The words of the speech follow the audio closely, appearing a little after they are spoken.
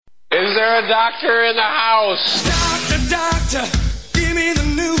Is there a doctor in the house? Doctor, give me the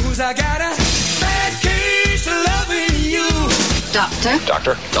news. I got a bad case of loving you. Doctor,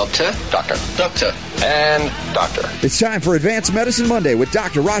 and doctor. It's time for Advanced Medicine Monday with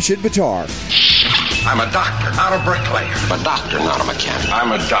Dr. Rashid Buttar. I'm a doctor, not a bricklayer. I'm a doctor, not a mechanic.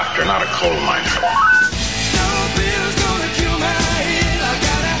 I'm a doctor, not a coal miner. No pill's gonna kill my head. I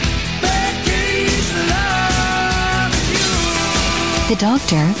got a bad case of loving you. The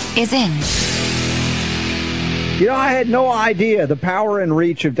doctor is in. You know, I had no idea the power and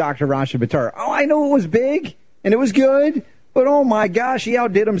reach of Dr. Rashid Buttar. Oh, I know it was big, and it was good, but oh my gosh, he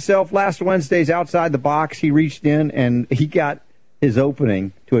outdid himself last Wednesday's Outside the Box. He reached in, and he got his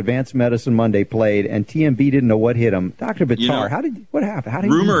opening to Advanced Medicine Monday played, and TMB didn't know what hit him. Dr. Buttar, what happened? How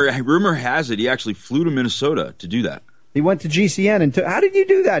did rumor has it he actually flew to Minnesota to do that. He went to GCN, and how did you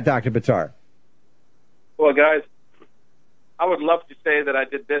do that, Dr. Buttar? Well, guys, I would love to say that I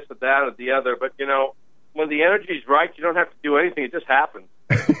did this or that or the other, but, you know, when the energy's right, you don't have to do anything. It just happens.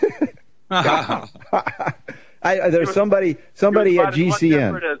 There's somebody at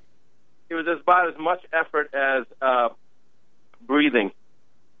GCN. It was about as much effort as breathing.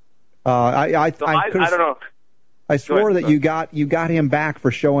 I don't know. I swore that you got him back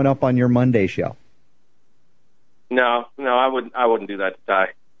for showing up on your Monday show. No, I wouldn't do that to Ty.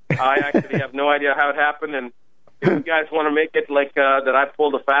 I actually have no idea how it happened, and if you guys want to make it like that I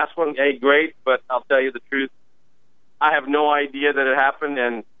pulled a fast one, hey, great, but I'll tell you the truth. I have no idea that it happened,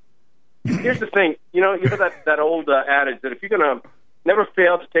 and here's the thing. You know that old adage that if you're going to never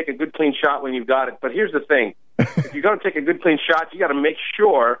fail to take a good, clean shot when you've got it, but here's the thing. If you're going to take a good, clean shot, you got to make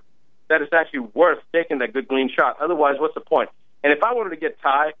sure that it's actually worth taking that good, clean shot. Otherwise, what's the point? And if I wanted to get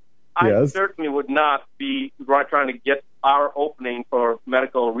Ty, I certainly would not be trying to get our opening for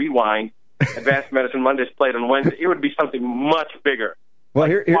Medical Rewind, Advanced Medicine Mondays played on Wednesday. It would be something much bigger. Well,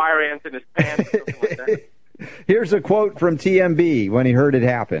 like fire ants in his pants or something like that. Here's a quote from TMB when he heard it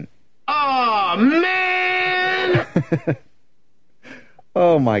happen. Oh, man!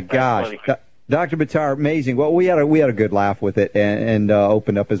 Oh, my gosh. Dr. Buttar, amazing. Well, we had a good laugh with it and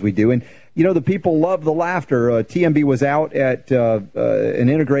opened up as we do. And, you know, the people love the laughter. TMB was out at an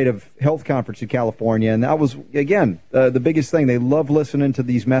integrative health conference in California, and that was, again, the biggest thing. They love listening to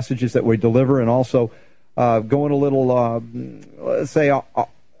these messages that we deliver and also going a little, let's say, how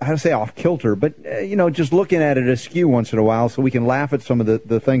to say off kilter, but, you know, just looking at it askew once in a while so we can laugh at some of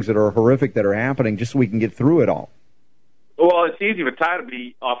the things that are horrific that are happening just so we can get through it all. Well, it's easy for Ty to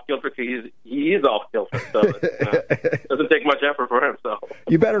be off kilter because he is off kilter, so it doesn't take much effort for him. So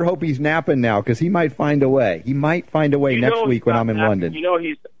you better hope he's napping now because he might find a way. He might find a way next week when I'm in London. You know,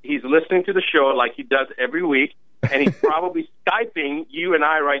 he's listening to the show like he does every week, and he's probably Skyping you and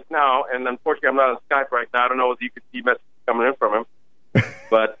I right now. And unfortunately, I'm not on Skype right now. I don't know if you can see messages coming in from him.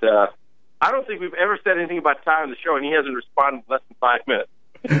 But I don't think we've ever said anything about Ty on the show, and he hasn't responded in less than 5 minutes.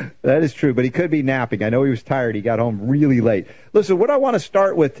 That is true, but he could be napping. I know he was tired. He got home really late. Listen, what I want to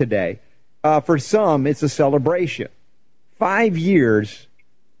start with today, for some, it's a celebration. 5 years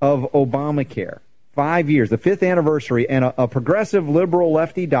of Obamacare. 5 years, the 5th anniversary, and a progressive liberal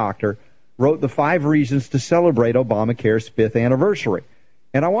lefty doctor wrote the 5 reasons to celebrate Obamacare's 5th anniversary.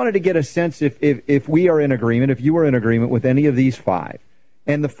 And I wanted to get a sense if we are in agreement, if you are in agreement with any of these 5.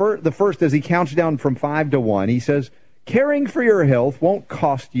 And the first, as he counts down from 5 to 1, he says, caring for your health won't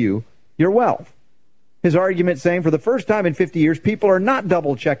cost you your wealth. His argument saying for the first time in 50 years, people are not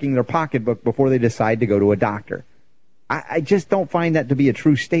double-checking their pocketbook before they decide to go to a doctor. I just don't find that to be a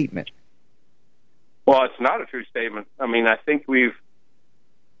true statement. Well, it's not a true statement. I mean, I think we've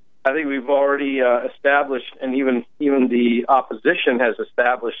already established, and even the opposition has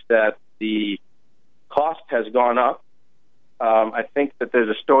established that the cost has gone up. I think that there's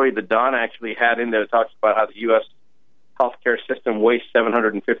a story that Don actually had in there that talks about how the U.S. healthcare system wastes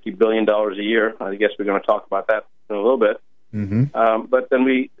 $750 billion a year. I guess we're going to talk about that in a little bit. Mm-hmm. But then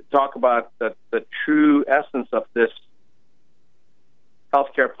we talk about the true essence of this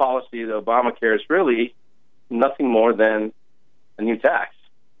healthcare policy, the Obamacare, is really nothing more than a new tax.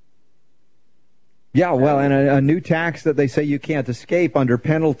 Yeah, well, and a new tax that they say you can't escape under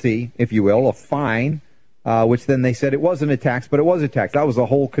penalty, if you will, a fine, which then they said it wasn't a tax, but it was a tax. That was the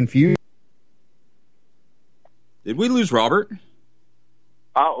whole confusion. Did we lose Robert?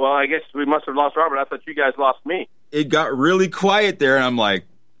 Oh, well, I guess we must have lost Robert. I thought you guys lost me. It got really quiet there, and I'm like,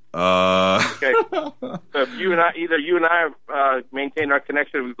 Okay. So if either you and I maintain our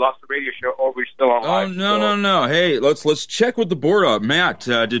connection, we've lost the radio show, or we're still on live. Oh, no. Hey, let's check with the board up. Matt,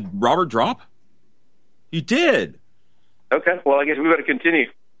 did Robert drop? He did. Okay. Well, I guess we better continue.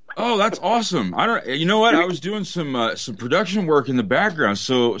 Oh, that's awesome! You know what? I was doing some production work in the background.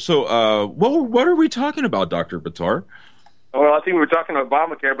 So, what are we talking about, Dr. Buttar? Well, I think we were talking about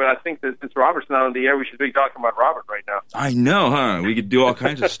Obamacare, but I think that since Robert's not on the air, we should be talking about Robert right now. I know, huh? We could do all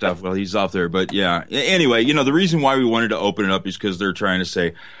kinds of stuff while he's off there. But yeah, anyway, the reason why we wanted to open it up is because they're trying to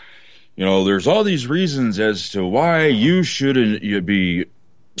say, there's all these reasons as to why you shouldn't be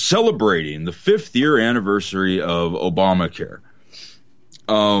celebrating the 5th year anniversary of Obamacare.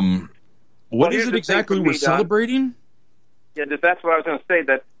 What is it exactly we're celebrating? Yeah, that's what I was going to say,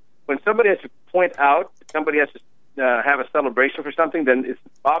 that when somebody has to point out, somebody has to have a celebration for something, then it's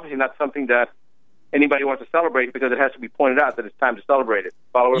obviously not something that anybody wants to celebrate because it has to be pointed out that it's time to celebrate it.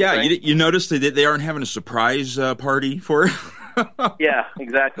 Follow what I'm saying? You notice they aren't having a surprise party for it? Yeah,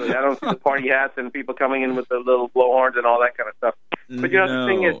 exactly. I don't see the party hats and people coming in with the little blowhorns and all that kind of stuff. But the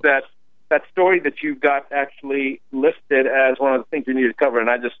thing is that story that you've got actually listed as one of the things you need to cover, and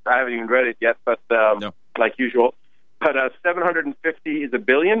I haven't even read it yet, but like usual. But $750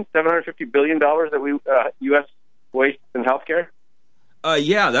 billion that we U.S. waste in healthcare.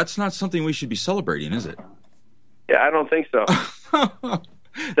 Yeah, that's not something we should be celebrating, is it? Yeah, I don't think so.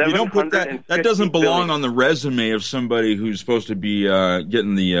 You don't put that. That doesn't belong on the resume of somebody who's supposed to be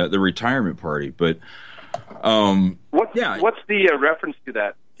getting the retirement party. But what's the reference to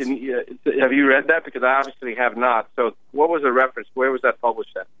that? Have you read that? Because I obviously have not. So, what was the reference? Where was that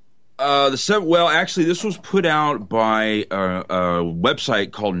published at? Actually, this was put out by a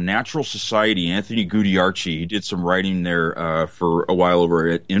website called Natural Society. Anthony Gudiarchi, he did some writing there for a while over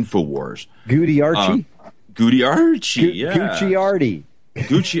at InfoWars. Gudiarchi? Gudiarchi, yeah. Gucciardi.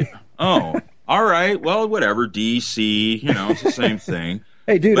 Gucci. Oh, all right. Well, whatever. DC, it's the same thing.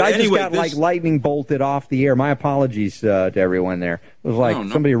 Hey, dude, I just got lightning bolted off the air. My apologies to everyone there. It was like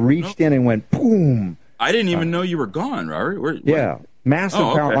somebody reached in and went boom. I didn't even know you were gone, Robert. Yeah. Massive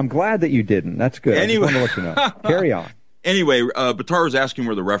power. I'm glad that you didn't. That's good. Anyway. I just wanted to let you know. Carry on. Anyway, Buttar was asking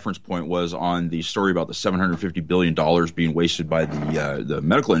where the reference point was on the story about the $750 billion being wasted by the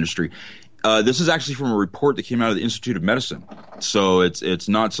medical industry. This is actually from a report that came out of the Institute of Medicine. So it's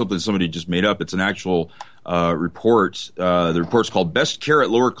not something somebody just made up. It's an actual report. The report's called Best Care at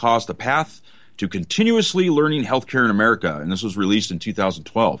Lower Cost, A Path to Continuously Learning Healthcare in America. And this was released in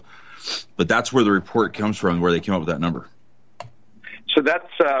 2012. But that's where the report comes from, where they came up with that number. So that's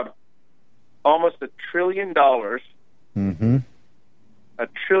almost $1 trillion. Mm-hmm. $1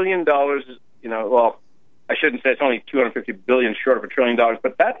 trillion is, well, I shouldn't say it's only $250 billion short of $1 trillion,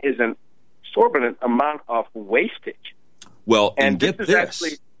 but that is an exorbitant amount of wastage. Well, and get this.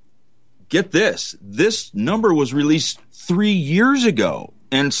 This number was released 3 years ago,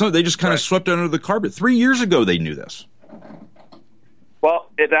 and so they just kind of swept it under the carpet. 3 years ago, they knew this. Well,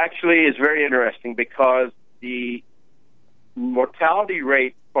 it actually is very interesting because the mortality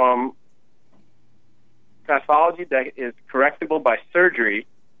rate from pathology that is correctable by surgery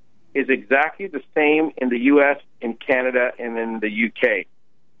is exactly the same in the U.S., in Canada, and in the U.K.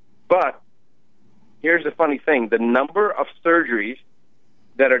 But here's the funny thing. The number of surgeries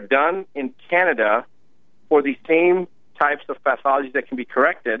that are done in Canada for the same types of pathologies that can be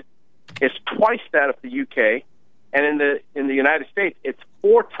corrected is twice that of the U.K., and in the United States, it's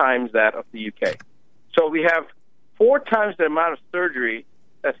 4 times that of the U.K. So we have 4 times the amount of surgery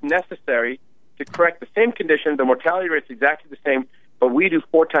that's necessary to correct the same condition. The mortality rate is exactly the same, but we do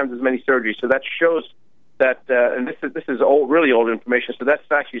 4 times as many surgeries. So that shows that, and this is old, really old information. So that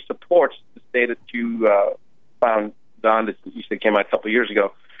actually supports the data that you found, Don, that you said came out a couple of years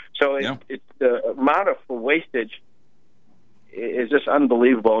ago. So it's the amount of wastage is just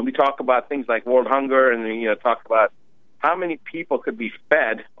unbelievable. And we talk about things like world hunger, and talk about how many people could be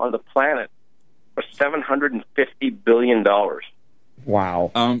fed on the planet for $750 billion.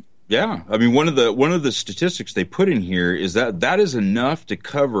 Wow. Yeah, I mean, one of the statistics they put in here is that is enough to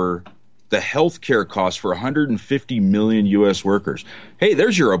cover the health care costs for 150 million U.S. workers. Hey,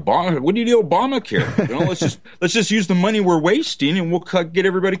 there's your Obama. What do you do, Obamacare? Let's just use the money we're wasting, and we'll get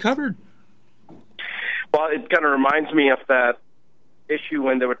everybody covered. Well, it kind of reminds me of that issue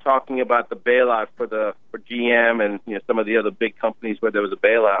when they were talking about the bailout for GM and some of the other big companies where there was a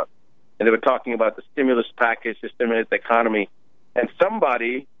bailout, and they were talking about the stimulus package to stimulate the economy, and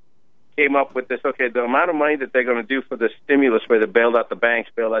somebody came up with this. Okay, the amount of money that they're going to do for the stimulus, where they bailed out the banks,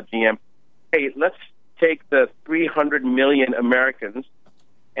 bailed out GM. Hey, let's take the 300 million Americans,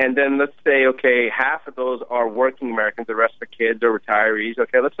 and then let's say, okay, half of those are working Americans, the rest are kids or retirees.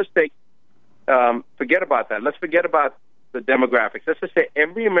 Okay, let's just take. Forget about that. Let's forget about the demographics. Let's just say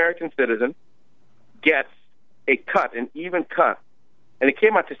every American citizen gets a cut, an even cut. And it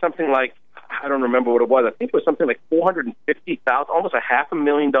came out to something like, I don't remember what it was. I think it was something like $450,000, almost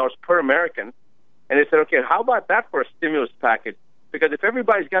 $500,000 per American. And they said, okay, how about that for a stimulus package? Because if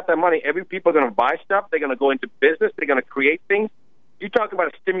everybody's got that money, people are going to buy stuff. They're going to go into business. They're going to create things. You talk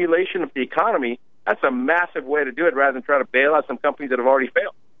about a stimulation of the economy. That's a massive way to do it rather than try to bail out some companies that have already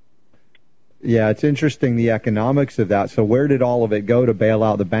failed. Yeah, it's interesting, the economics of that. So where did all of it go to bail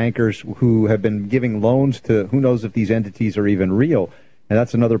out the bankers who have been giving loans to who knows if these entities are even real? And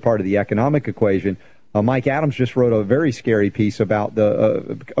that's another part of the economic equation. Mike Adams just wrote a very scary piece about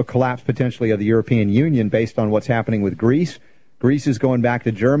a collapse potentially of the European Union based on what's happening with Greece. Greece is going back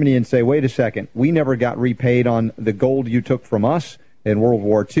to Germany and say, wait a second, we never got repaid on the gold you took from us in World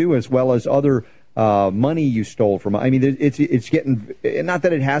War II, as well as other money you stole from. I mean, it's getting, not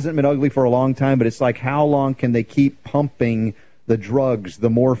that it hasn't been ugly for a long time, but it's like, how long can they keep pumping the drugs, the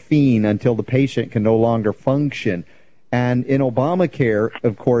morphine, until the patient can no longer function? And in Obamacare,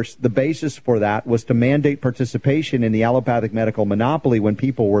 of course, the basis for that was to mandate participation in the allopathic medical monopoly when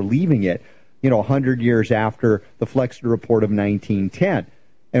people were leaving it, 100 years after the Flexner Report of 1910.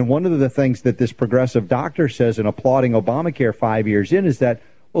 And one of the things that this progressive doctor says in applauding Obamacare 5 years in is that,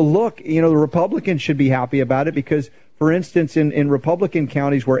 well, look, the Republicans should be happy about it because, for instance, in Republican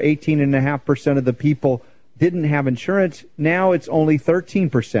counties where 18.5% of the people didn't have insurance, now it's only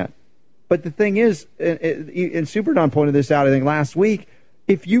 13%. But the thing is, and Super Don pointed this out, I think, last week,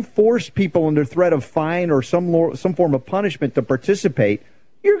 if you force people under threat of fine or some form of punishment to participate,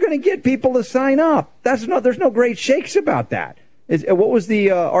 you're going to get people to sign up. There's no great shakes about that. What was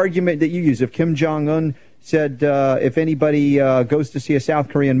the argument that you used? If Kim Jong-un said, if anybody goes to see a South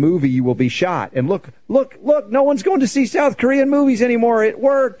Korean movie, you will be shot. And look, no one's going to see South Korean movies anymore. It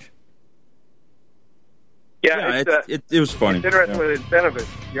worked. Yeah, it was funny. It's interesting with incentives.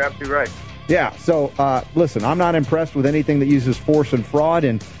 You're absolutely right. Yeah, so listen, I'm not impressed with anything that uses force and fraud,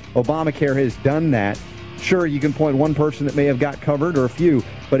 and Obamacare has done that. Sure, you can point one person that may have got covered or a few,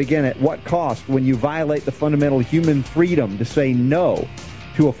 but again, at what cost when you violate the fundamental human freedom to say no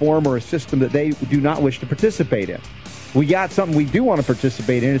to a form or a system that they do not wish to participate in? We got something we do want to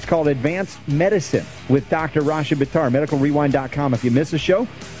participate in. It's called Advanced Medicine with Dr. Rashid Buttar, medicalrewind.com. If you miss a show,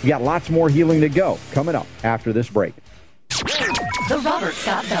 we got lots more healing to go coming up after this break. The Robert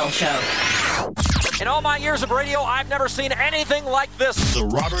Scott Bell Show. In all my years of radio, I've never seen anything like this. The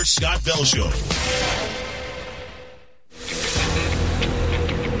Robert Scott Bell Show.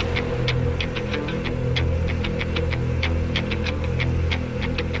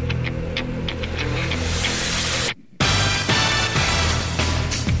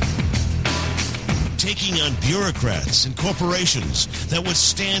 Taking on bureaucrats and corporations that would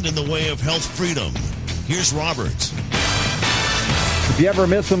stand in the way of health freedom. Here's Robert. If you ever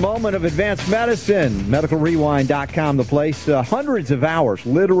miss a moment of advanced medicine, medicalrewind.com, the place. Hundreds of hours,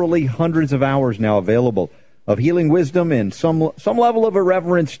 literally hundreds of hours now available of healing wisdom and some level of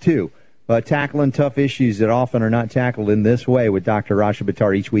irreverence, too. Tackling tough issues that often are not tackled in this way with Dr. Rashid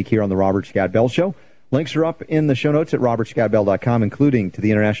Buttar each week here on the Robert Scott Bell Show. Links are up in the show notes at robertscottbell.com, including to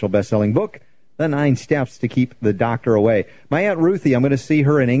the international best-selling book, The 9 Steps to Keep the Doctor Away. My Aunt Ruthie, I'm going to see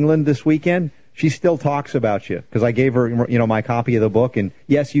her in England this weekend. She still talks about you because I gave her, my copy of the book. And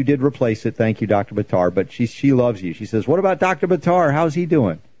yes, you did replace it. Thank you, Dr. Buttar. But she loves you. She says, "What about Dr. Buttar? How's he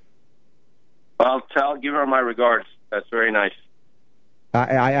doing?" Well, give her my regards. That's very nice.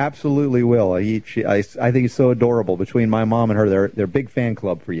 I absolutely will. I think it's so adorable. Between my mom and her, they're a big fan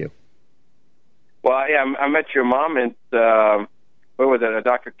club for you. Well, yeah, I met your mom at where was it? A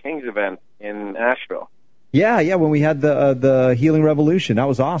Dr. King's event in Asheville. Yeah, when we had the Healing Revolution, that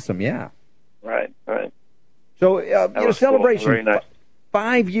was awesome. Yeah. Right. So, celebration, cool. Very nice.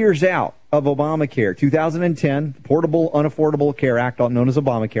 5 years out of Obamacare, 2010, Portable Unaffordable Care Act, known as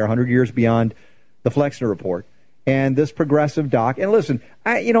Obamacare, 100 years beyond the Flexner Report, and this progressive doc. And listen,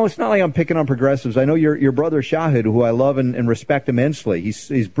 it's not like I'm picking on progressives. I know your brother Shahid, who I love and respect immensely.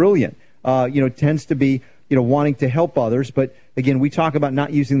 He's brilliant. Tends to be wanting to help others, but again, we talk about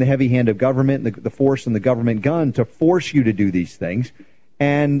not using the heavy hand of government, the force and the government gun to force you to do these things.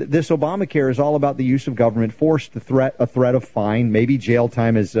 And this Obamacare is all about the use of government force to a threat of fine, maybe jail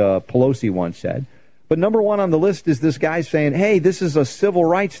time, as Pelosi once said. But number one on the list is this guy saying, hey, this is a civil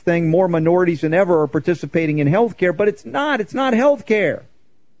rights thing. More minorities than ever are participating in health care, but it's not. It's not health care.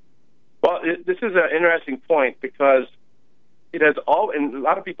 Well, this is an interesting point because it has and a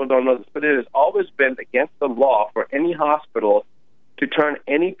lot of people don't know this, but it has always been against the law for any hospital to turn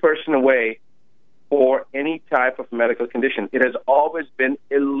any person away for any type of medical condition. It has always been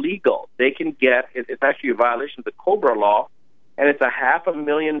illegal. They can it's actually a violation of the COBRA law, and it's a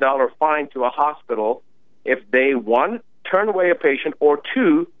 $500,000 fine to a hospital if they, one, turn away a patient, or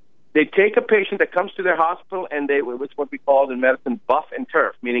two, They take a patient that comes to their hospital, and it's what we call in medicine buff and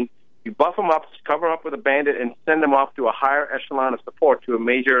turf, meaning you buff them up, cover them up with a Band-Aid, and send them off to a higher echelon of support to a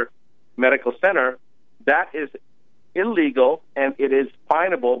major medical center. That is illegal, and it is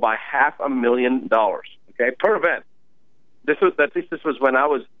finable by $500,000, okay, per event. This was when I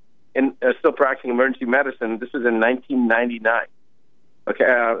was still practicing emergency medicine. This was in 1999. Okay,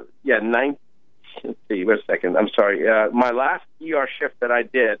 let's see, wait a second. I'm sorry. My last ER shift that I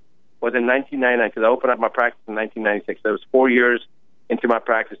did was in 1999 because I opened up my practice in 1996. That was 4 years into my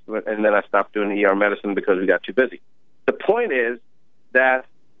practice, and then I stopped doing ER medicine because we got too busy. The point is that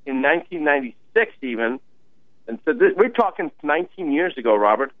in 1996 even, and so we're talking 19 years ago,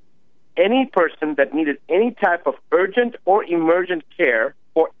 Robert, any person that needed any type of urgent or emergent care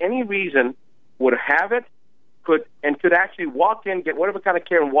for any reason would have it, could actually walk in, get whatever kind of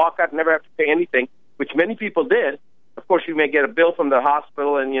care, and walk out, never have to pay anything, which many people did. Of course, you may get a bill from the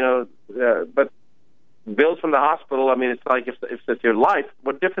hospital, and but bills from the hospital, I mean, it's like if it's your life,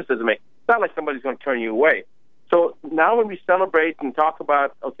 what difference does it make? It's not like somebody's going to turn you away. So now when we celebrate and talk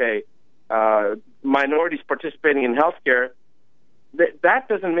about, minorities participating in healthcare, that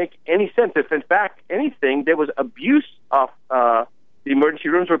doesn't make any sense. If, in fact, anything, there was abuse of the emergency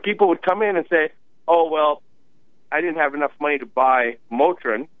rooms where people would come in and say, oh, well, I didn't have enough money to buy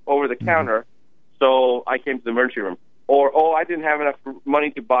Motrin over the counter, so I came to the emergency room. Or, oh, I didn't have enough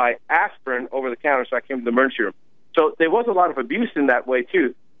money to buy aspirin over the counter, so I came to the emergency room. So there was a lot of abuse in that way,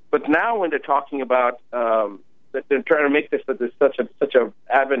 too. But now when they're talking about that they're trying to make this such a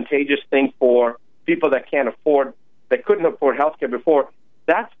advantageous thing for people that couldn't afford healthcare before,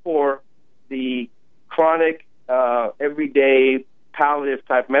 that's for the chronic, everyday, palliative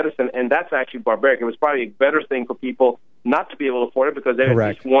type medicine, and that's actually barbaric. It was probably a better thing for people not to be able to afford it because they at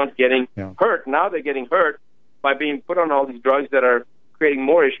least weren't getting hurt. Now they're getting hurt by being put on all these drugs that are creating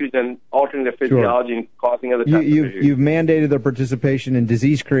more issues and altering their physiology and causing other types of issues. You've mandated their participation in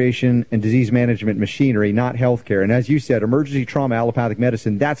disease creation and disease management machinery, not healthcare. And as you said, emergency trauma, allopathic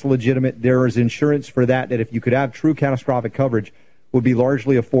medicine, that's legitimate. There is insurance for that if you could have true catastrophic coverage, would be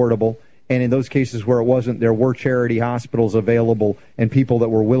largely affordable. And in those cases where it wasn't, there were charity hospitals available and people that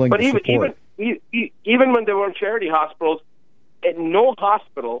were willing to support. Even when there were charity hospitals, no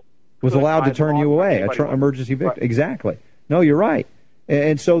hospital was allowed to turn you away, emergency victim. Right. Exactly. No, you're right.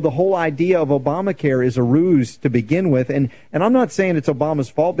 And so the whole idea of Obamacare is a ruse to begin with. And I'm not saying it's Obama's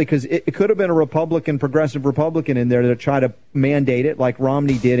fault because it could have been a progressive Republican in there that tried to mandate it like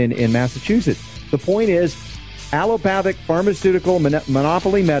Romney did in Massachusetts. The point is, allopathic pharmaceutical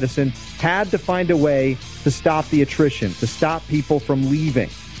monopoly medicine had to find a way to stop the attrition, to stop people from leaving.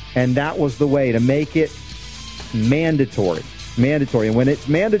 And that was the way, to make it mandatory. And when it's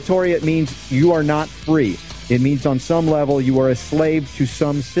mandatory, it means you are not free. It means on some level you are a slave to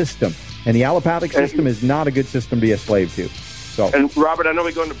some system. And the allopathic system is not a good system to be a slave to. And Robert, I know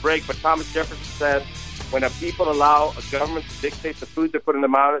we're going to break, but Thomas Jefferson says, when a people allow a government to dictate the food they put in the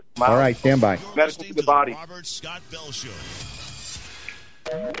mouth, all right, stand by. Medicine to the body. Robert Scott Bell Show.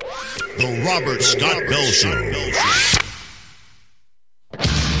 The Robert Scott Bell Show.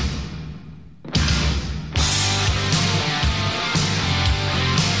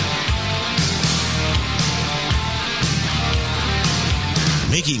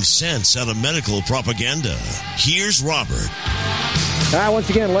 Making sense out of medical propaganda. Here's Robert. Once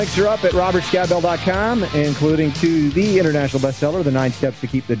again, links are up at robertscottbell.com, including to the international bestseller, The 9 Steps to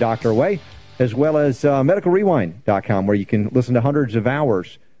Keep the Doctor Away, as well as medicalrewind.com, where you can listen to hundreds of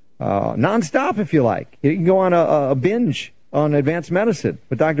hours nonstop if you like. You can go on a binge on advanced medicine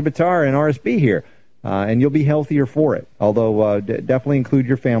with Dr. Buttar and RSB here, and you'll be healthier for it. Although definitely include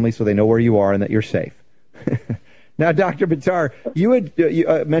your family so they know where you are and that you're safe. Now, Dr. Buttar, you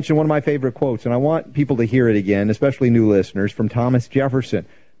had mentioned one of my favorite quotes, and I want people to hear it again, especially new listeners, from Thomas Jefferson.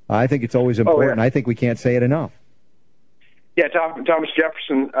 I think it's always important. I think we can't say it enough. Yeah, Thomas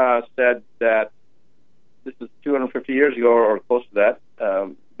Jefferson said that, this is 250 years ago or close to that,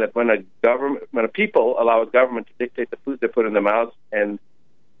 that when a people allow a government to dictate the food they put in their mouths and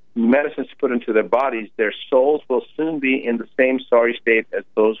medicines to put into their bodies, their souls will soon be in the same sorry state as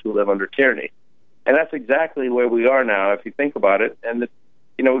those who live under tyranny. And that's exactly where we are now, if you think about it. And,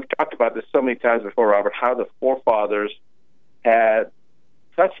 we've talked about this so many times before, Robert, how the forefathers had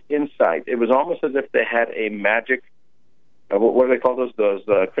such insight. It was almost as if they had a magic, what do they call those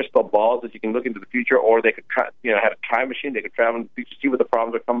crystal balls that you can look into the future, or they could, had a time machine. They could travel in the future, see what the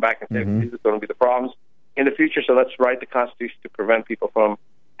problems would come back and say, these are going to be the problems in the future, so let's write the Constitution to prevent people from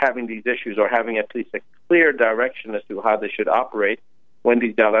having these issues or having at least a clear direction as to how they should operate when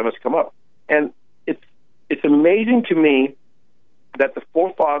these dilemmas come up. And it's amazing to me that the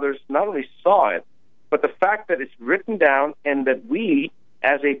forefathers not only saw it, but the fact that it's written down and that we,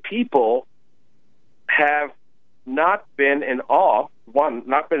 as a people, have not been in awe, one,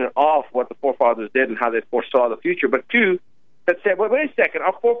 not been in awe of what the forefathers did and how they foresaw the future, but two, that said, wait a second,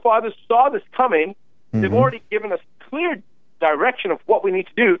 our forefathers saw this coming. They've already given us clear direction of what we need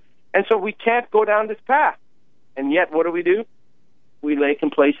to do, and so we can't go down this path. And yet, what do? We lay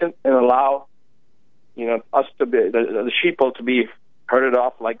complacent and allow, us to be, the sheeple to be herded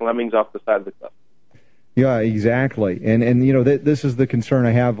off like lemmings off the side of the cliff. Yeah, exactly. And this is the concern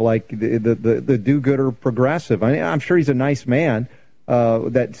I have, like the do-gooder progressive. I'm sure he's a nice man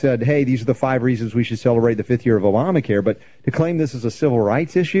that said, hey, these are the 5 reasons we should celebrate the 5th year of Obamacare. But to claim this is a civil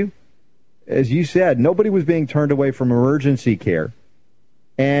rights issue, as you said, nobody was being turned away from emergency care.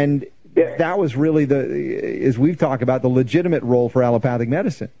 And that was really as we've talked about, the legitimate role for allopathic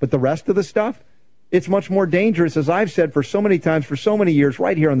medicine. But the rest of the stuff, it's much more dangerous. As I've said for so many times, for so many years,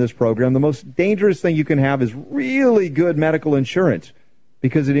 right here on this program, the most dangerous thing you can have is really good medical insurance,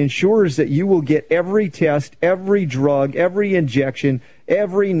 because it ensures that you will get every test, every drug, every injection,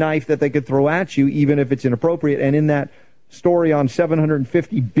 every knife that they could throw at you, even if it's inappropriate. And in that story on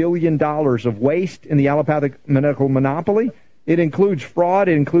 $750 billion of waste in the allopathic medical monopoly, it includes fraud,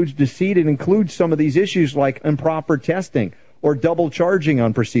 it includes deceit, it includes some of these issues like improper testing or double charging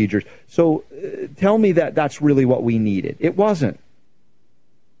on procedures. So tell me that that's really what we needed. It wasn't.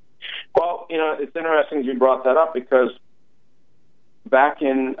 Well, it's interesting you brought that up, because back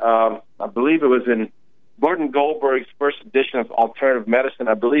in, I believe it was in Gordon Goldberg's first edition of Alternative Medicine,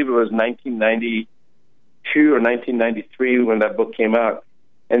 I believe it was 1992 or 1993 when that book came out,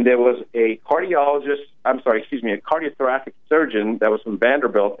 and there was a cardiothoracic surgeon that was from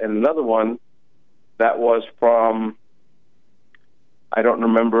Vanderbilt, and another one that was from, I don't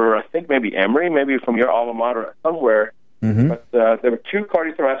remember, I think maybe Emory, maybe from your alma mater somewhere. Mm-hmm. But there were 2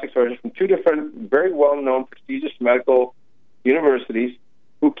 cardiothoracic surgeons from 2 different, very well-known, prestigious medical universities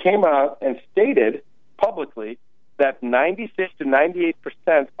who came out and stated publicly that 96 to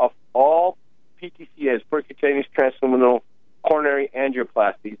 98% of all PTCAs, percutaneous transluminal coronary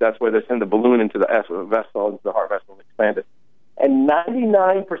angioplasties, that's where they send the balloon into the vessel, into the heart vessel, and expand it, and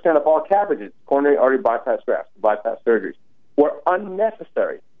 99% of all CABGs, coronary artery bypass grafts, bypass surgeries, were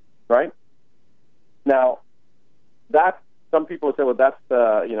unnecessary, right? Now, some people say, well, that's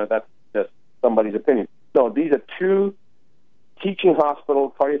just somebody's opinion. No, these are 2 teaching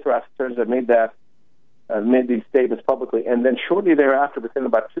hospital cardiothoracic surgeons that made these statements publicly, and then shortly thereafter, within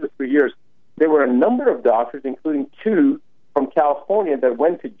about 2 to 3 years, there were a number of doctors, including 2 from California, that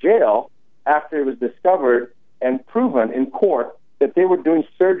went to jail after it was discovered and proven in court that they were doing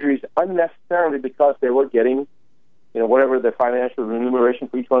surgeries unnecessarily because they were getting whatever the financial remuneration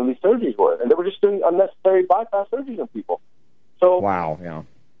for each one of these surgeries were. And they were just doing unnecessary bypass surgeries on people. So, wow, yeah.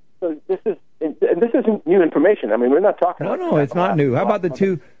 So this isn't new information. I mean, we're not talking about... No, it's not new. How about the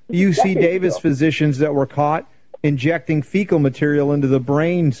 2 UC Davis physicians that were caught injecting fecal material into the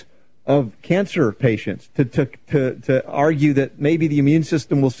brains of cancer patients to argue that maybe the immune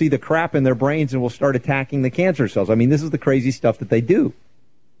system will see the crap in their brains and will start attacking the cancer cells? I mean, this is the crazy stuff that they do.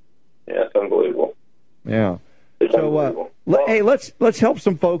 Yeah, it's unbelievable. Yeah. So, hey, let's help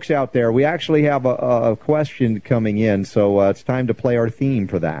some folks out there. We actually have a question coming in, so it's time to play our theme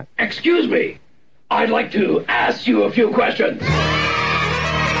for that. Excuse me. I'd like to ask you a few questions.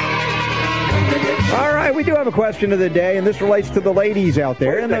 All right, we do have a question of the day, and this relates to the ladies out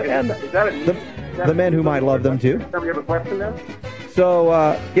there and the men who might love them too. Do we have a question now? So,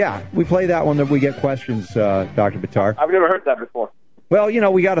 yeah, we play that one that we get questions, Dr. Buttar. I've never heard that before. Well,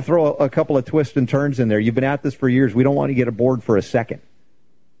 we got to throw a couple of twists and turns in there. You've been at this for years. We don't want to get aboard for a second.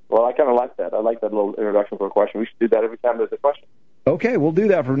 Well, I kind of like that. I like that little introduction for a question. We should do that every time there's a question. Okay, we'll do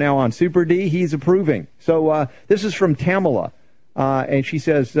that from now on. Super D, he's approving. So this is from Tamala, and she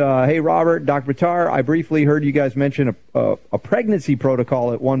says, hey, Robert, Dr. Buttar, I briefly heard you guys mention a pregnancy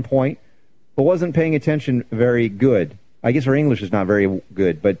protocol at one point, but wasn't paying attention very good. I guess her English is not very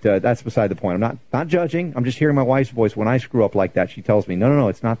good, but that's beside the point. I'm not judging. I'm just hearing my wife's voice. When I screw up like that, she tells me, no,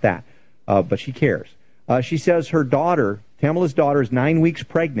 it's not that. But she cares. She says her daughter, Tamala's daughter, is 9 weeks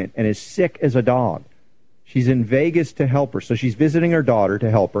pregnant and is sick as a dog. She's in Vegas to help her. So she's visiting her daughter to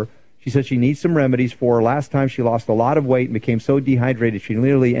help her. She says she needs some remedies for her. Last time she lost a lot of weight and became so dehydrated she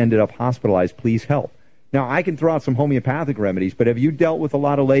literally ended up hospitalized. Please help. Now, I can throw out some homeopathic remedies, but have you dealt with a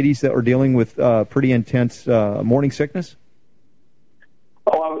lot of ladies that are dealing with pretty intense morning sickness?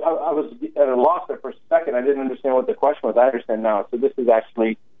 Oh, I was at a loss there for a second. I didn't understand what the question was. I understand now. So this is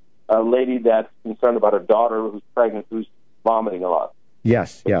actually a lady that's concerned about her daughter who's pregnant, who's vomiting a lot.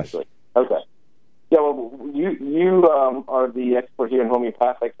 Yes. Okay. Yeah, well, you are the expert here in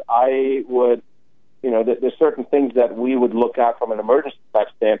homeopathics. I would, there's certain things that we would look at from an emergency type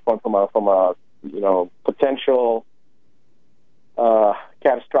standpoint, from a potential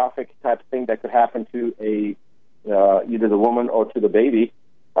catastrophic type of thing that could happen to either the woman or to the baby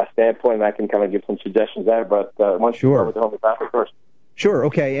standpoint. And I can kind of give some suggestions there, but once you start with the homeopathic first. Sure.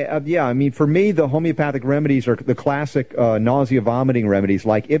 Okay. Yeah. I mean, for me, the homeopathic remedies are the classic nausea vomiting remedies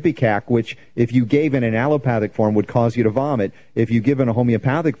like Ipecac, which if you gave in an allopathic form would cause you to vomit. If you give in a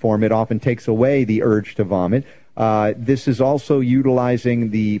homeopathic form, it often takes away the urge to vomit. This is also utilizing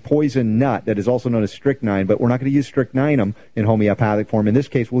the poison nut that is also known as strychnine, but we're not going to use strychnine in homeopathic form. In this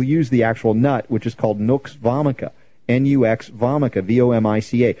case, we'll use the actual nut, which is called Nux vomica, Nux vomica,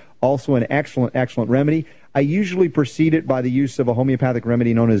 Vomica. Also an excellent remedy. I usually precede it by the use of a homeopathic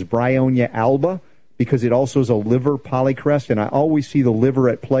remedy known as Bryonia alba, because it also is a liver polycrest, and I always see the liver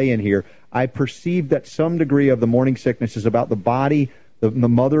at play in here. I perceive that some degree of the morning sickness is about the body. The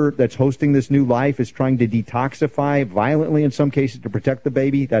mother that's hosting this new life is trying to detoxify violently in some cases to protect the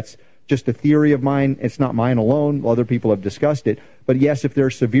baby. That's just a theory of mine. It's not mine alone. Other people have discussed it. But yes, if there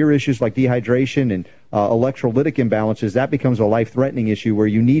are severe issues like dehydration and electrolytic imbalances, that becomes a life-threatening issue where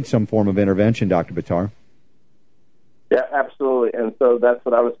you need some form of intervention, Dr. Buttar. Yeah, absolutely. And so that's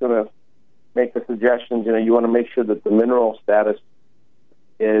what I was going to make the suggestions. You want to make sure that the mineral status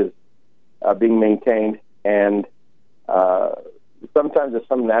is being maintained. And sometimes there's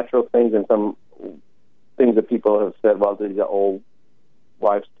some natural things and some things that people have said, well, these are old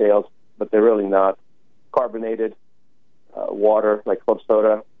wives' tales, but they're really not. Carbonated water, like club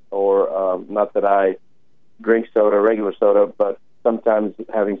soda, or not that I drink soda, regular soda, but sometimes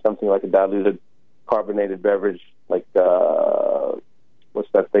having something like a diluted carbonated beverage, like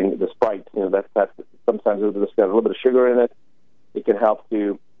what's that thing, the Sprite, that's sometimes it's got a little bit of sugar in it. It can help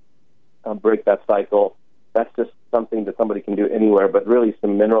to break that cycle. That's just something that somebody can do anywhere, but really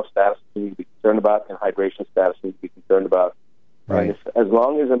some mineral status you need to be concerned about, and hydration status you need to be concerned about. Right. As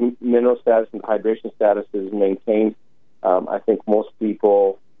long as a mineral status and hydration status is maintained, I think most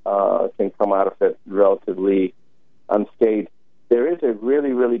people can come out of it relatively unscathed. There is a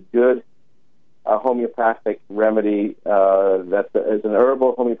really, really good homeopathic remedy that is an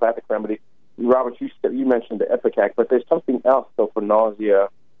herbal homeopathic remedy. Robert, you mentioned the Ipecac, but there's something else, though, for nausea.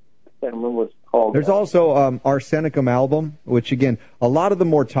 I can't remember what it's called. There's also Arsenicum album, which, again, a lot of the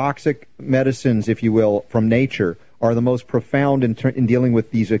more toxic medicines, if you will, from nature are the most profound in dealing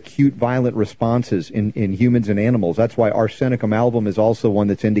with these acute violent responses in humans and animals. That's why Arsenicum album is also one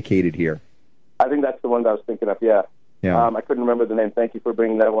that's indicated here. I think that's the one that I was thinking of, yeah. I couldn't remember the name. Thank you for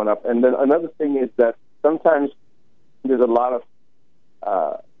bringing that one up. And then another thing is that sometimes there's a lot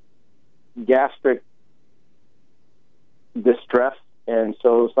of gastric distress, and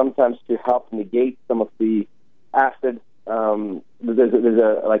so sometimes to help negate some of the acid, there's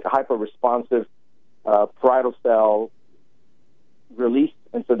a hyper-responsive parietal cell release,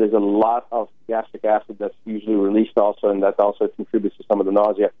 and so there's a lot of gastric acid that's usually released also, and that also contributes to some of the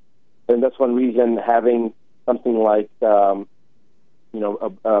nausea. And that's one reason having something like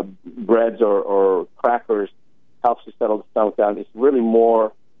breads or crackers helps to settle the stomach down. It's really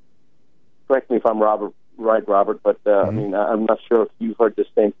more, correct me if I'm right, Robert, but I mean, I'm not sure if you've heard the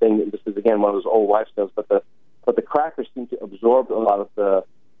same thing. This is, again, one of those old wives' tales, but the crackers seem to absorb a lot of the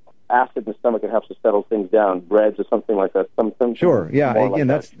acid in the stomach and helps to settle things down. Breads or something like that. Sure, yeah. Again,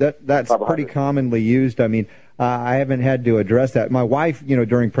 like that's pretty commonly used. I mean, I haven't had to address that. My wife,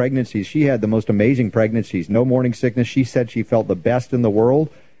 during pregnancies, she had the most amazing pregnancies. No morning sickness. She said she felt the best in the world,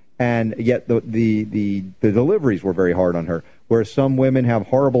 and yet the deliveries were very hard on her. Whereas some women have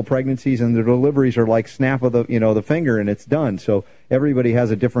horrible pregnancies and their deliveries are like snap of the finger and it's done. So everybody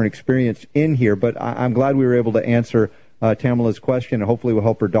has a different experience in here. But I'm glad we were able to answer Tamila's question, and hopefully we'll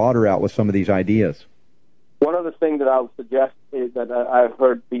help her daughter out with some of these ideas. One other thing that I'll suggest is that I've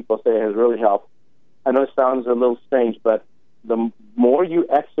heard people say has really helped. I know it sounds a little strange, but the more you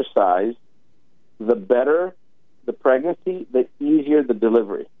exercise, the better the pregnancy, the easier the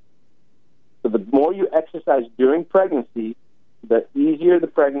delivery. So the more you exercise during pregnancy, the easier the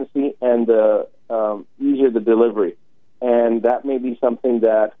pregnancy and the easier the delivery. And that may be something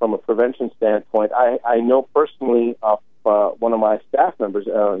that, from a prevention standpoint, I know personally of one of my staff members,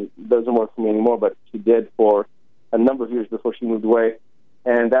 doesn't work for me anymore, but she did for a number of years before she moved away.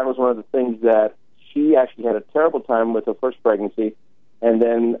 And that was one of the things that she actually had a terrible time with her first pregnancy. And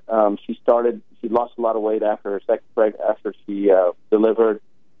then she lost a lot of weight after her second after she delivered.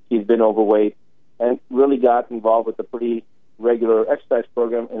 She's been overweight and really got involved with a pretty regular exercise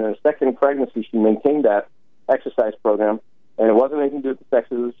program. And in her second pregnancy, she maintained that exercise program. And it wasn't anything to do with the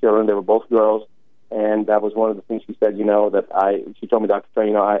sexes of the children. They were both girls. And that was one of the things she said, she told me, Dr.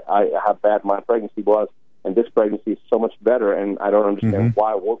 Stern, I how bad my pregnancy was, and this pregnancy is so much better, and I don't understand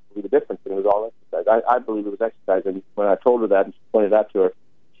why, what would be the difference. And it was all exercise. I believe it was exercise, and when I told her that and she pointed that to her,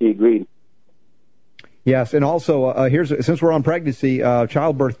 she agreed. Yes, and also, since we're on pregnancy,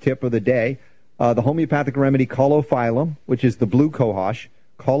 childbirth tip of the day, the homeopathic remedy Colophyllum, which is the blue cohosh,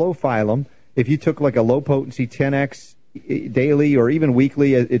 Colophyllum. If you took like a low-potency 10X daily or even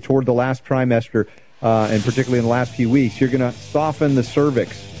weekly toward the last trimester, and particularly in the last few weeks, you're going to soften the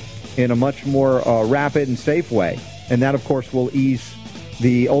cervix in a much more rapid and safe way. And that, of course, will ease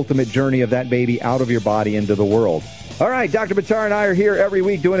the ultimate journey of that baby out of your body into the world. All right, Dr. Buttar and I are here every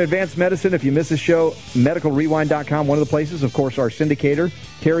week doing advanced medicine. If you miss a show, medicalrewind.com, one of the places. Of course, our syndicator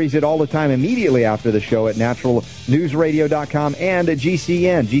carries it all the time immediately after the show at naturalnewsradio.com and at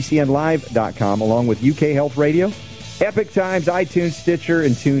GCNlive.com, along with UK Health Radio, Epic Times, iTunes, Stitcher,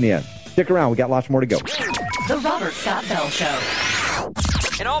 and TuneIn. Stick around. We got lots more to go. The Robert Scott Bell Show.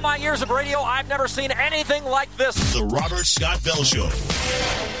 In all my years of radio, I've never seen anything like this. The Robert Scott Bell Show.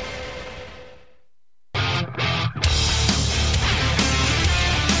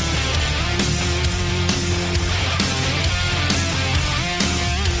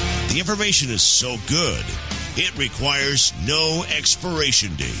 The information is so good, it requires no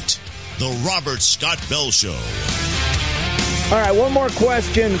expiration date. The Robert Scott Bell Show. All right, one more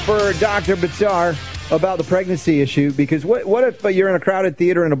question for Dr. Buttar about the pregnancy issue, because what if you're in a crowded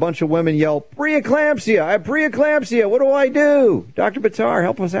theater and a bunch of women yell, preeclampsia, I have preeclampsia, what do I do? Dr. Buttar,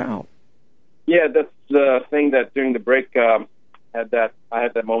 help us out. Yeah, that's the thing that during the break, I had that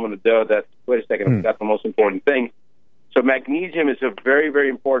moment of doubt that, wait a second, I forgot the most important thing. So magnesium is a very, very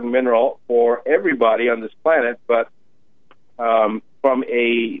important mineral for everybody on this planet, but from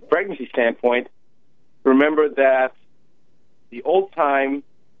a pregnancy standpoint, remember that the old-time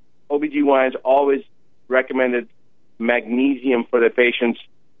OBGYNs always recommended magnesium for their patients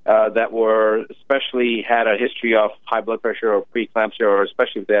that were especially had a history of high blood pressure or preeclampsia, or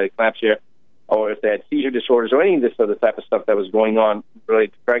especially if they had eclampsia or if they had seizure disorders or any of this other type of stuff that was going on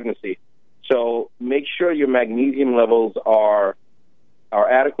related to pregnancy. So make sure your magnesium levels are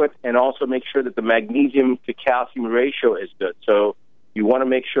adequate, and also make sure that the magnesium to calcium ratio is good. So you want to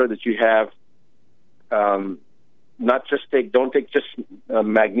make sure that you have don't take just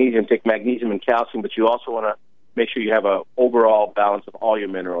magnesium, take magnesium and calcium, but you also want to make sure you have an overall balance of all your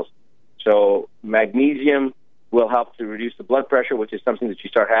minerals. So magnesium will help to reduce the blood pressure, which is something that you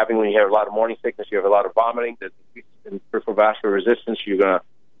start having when you have a lot of morning sickness, you have a lot of vomiting, that in peripheral vascular resistance, you're going to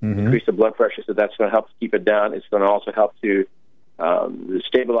increase the blood pressure, so that's going to help to keep it down. It's going to also help to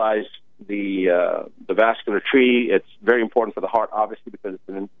stabilize the vascular tree. It's very important for the heart, obviously, because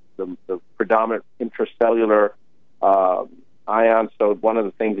it's the predominant intracellular ion. So one of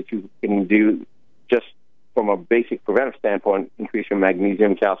the things that you can do just from a basic preventive standpoint, increase your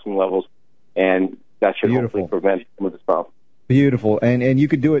magnesium, calcium levels, and that should hopefully prevent some of this problem. Beautiful. And you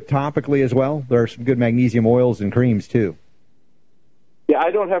could do it topically as well. There are some good magnesium oils and creams, too. Yeah,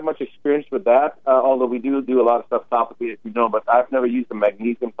 I don't have much experience with that, although we do a lot of stuff topically, as you know, but I've never used the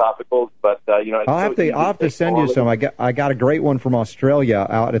magnesium topicals. But, I'll have to send you some. I got a great one from Australia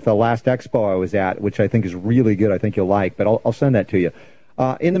out at the last expo I was at, which I think is really good. I think you'll like, but I'll send that to you.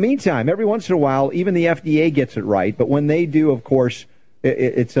 In the meantime, every once in a while, even the FDA gets it right, but when they do, of course,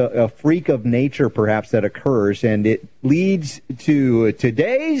 it's a freak of nature, perhaps, that occurs, and it leads to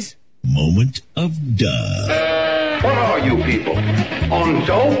today's Moment of Duh. What are you people? On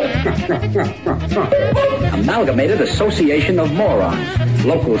dope? Amalgamated Association of Morons.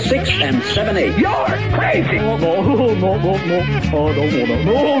 Local 6 and 7-8. You're crazy!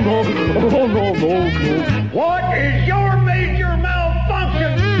 What is your major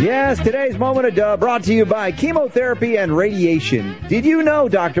malfunction? Yes, today's Moment of Duh brought to you by chemotherapy and radiation. Did you know,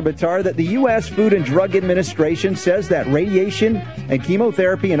 Dr. Buttar, that the U.S. Food and Drug Administration says that radiation and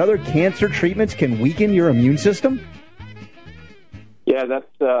chemotherapy and other cancer treatments can weaken your immune system? Yeah, that's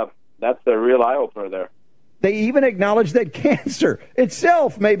a real eye-opener there. They even acknowledge that cancer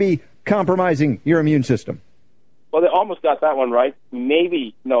itself may be compromising your immune system. Well, they almost got that one right.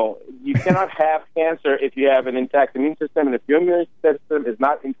 Maybe, no. You cannot have cancer if you have an intact immune system, and if your immune system is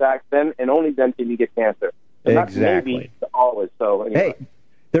not intact, then and only then can you get cancer. And exactly. Not maybe, always. So, anyway. Hey,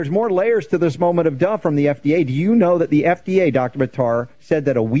 there's more layers to this Moment of Duh from the FDA. Do you know that the FDA, Dr. Buttar, said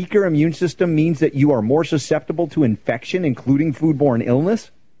that a weaker immune system means that you are more susceptible to infection, including foodborne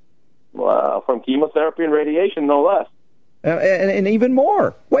illness? Well, from chemotherapy and radiation, no less. And even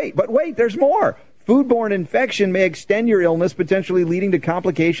more. Wait, there's more. Foodborne infection may extend your illness, potentially leading to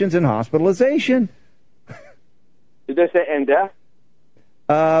complications and hospitalization. Did they say and death?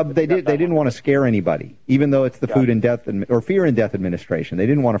 They didn't want to scare anybody, even though it's the Food and Death or Fear and Death Administration. They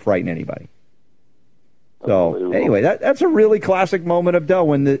didn't want to frighten anybody. So anyway, that's a really classic moment of dough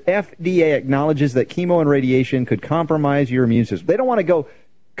when the FDA acknowledges that chemo and radiation could compromise your immune system. They don't want to go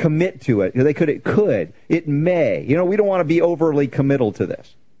commit to it. It may. We don't want to be overly committal to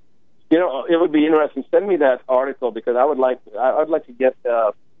this. It would be interesting. Send me that article because I'd like to get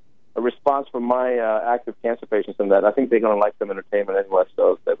a response from my active cancer patients on that. I think they're going to like some entertainment anyway,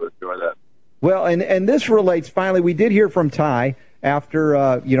 so they would enjoy that. Well, and this relates, finally, we did hear from Ty after,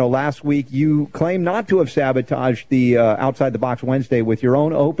 last week you claimed not to have sabotaged the Outside the Box Wednesday with your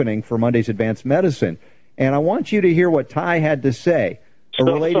own opening for Monday's Advanced Medicine. And I want you to hear what Ty had to say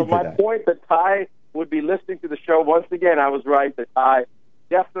related to that. So my point that Ty would be listening to the show, once again, I was right that Ty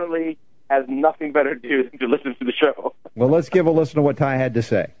definitely has nothing better to do than to listen to the show. Well, let's give a listen to what Ty had to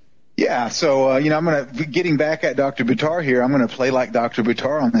say. Yeah, so, I'm going to, getting back at Dr. Buttar here, I'm going to play like Dr.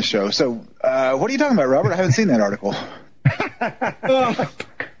 Buttar on this show. So, what are you talking about, Robert? I haven't seen that article.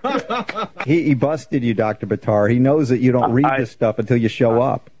 He busted you, Dr. Buttar. He knows that you don't read this stuff until you show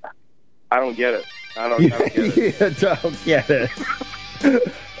up. I don't get it. I don't get it. You don't get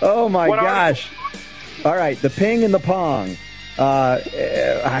it. Oh, my gosh. All right, the ping and the pong.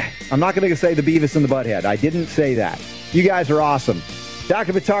 I'm not going to say the Beavis and the Butthead. I didn't say that. You guys are awesome.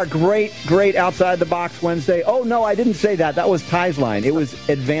 Dr. Buttar, great Outside the Box Wednesday. Oh, no, I didn't say that. That was Ty's line. It was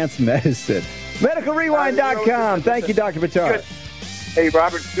Advanced Medicine. MedicalRewind.com. Thank you, Dr. Buttar. Good. Hey,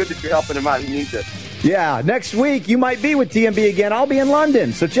 Robert, it's good that you're helping him out. He needs it. Yeah, next week you might be with TMB again. I'll be in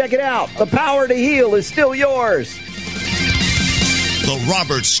London, so check it out. The power to heal is still yours. The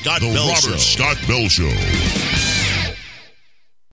Robert Scott Bell Show.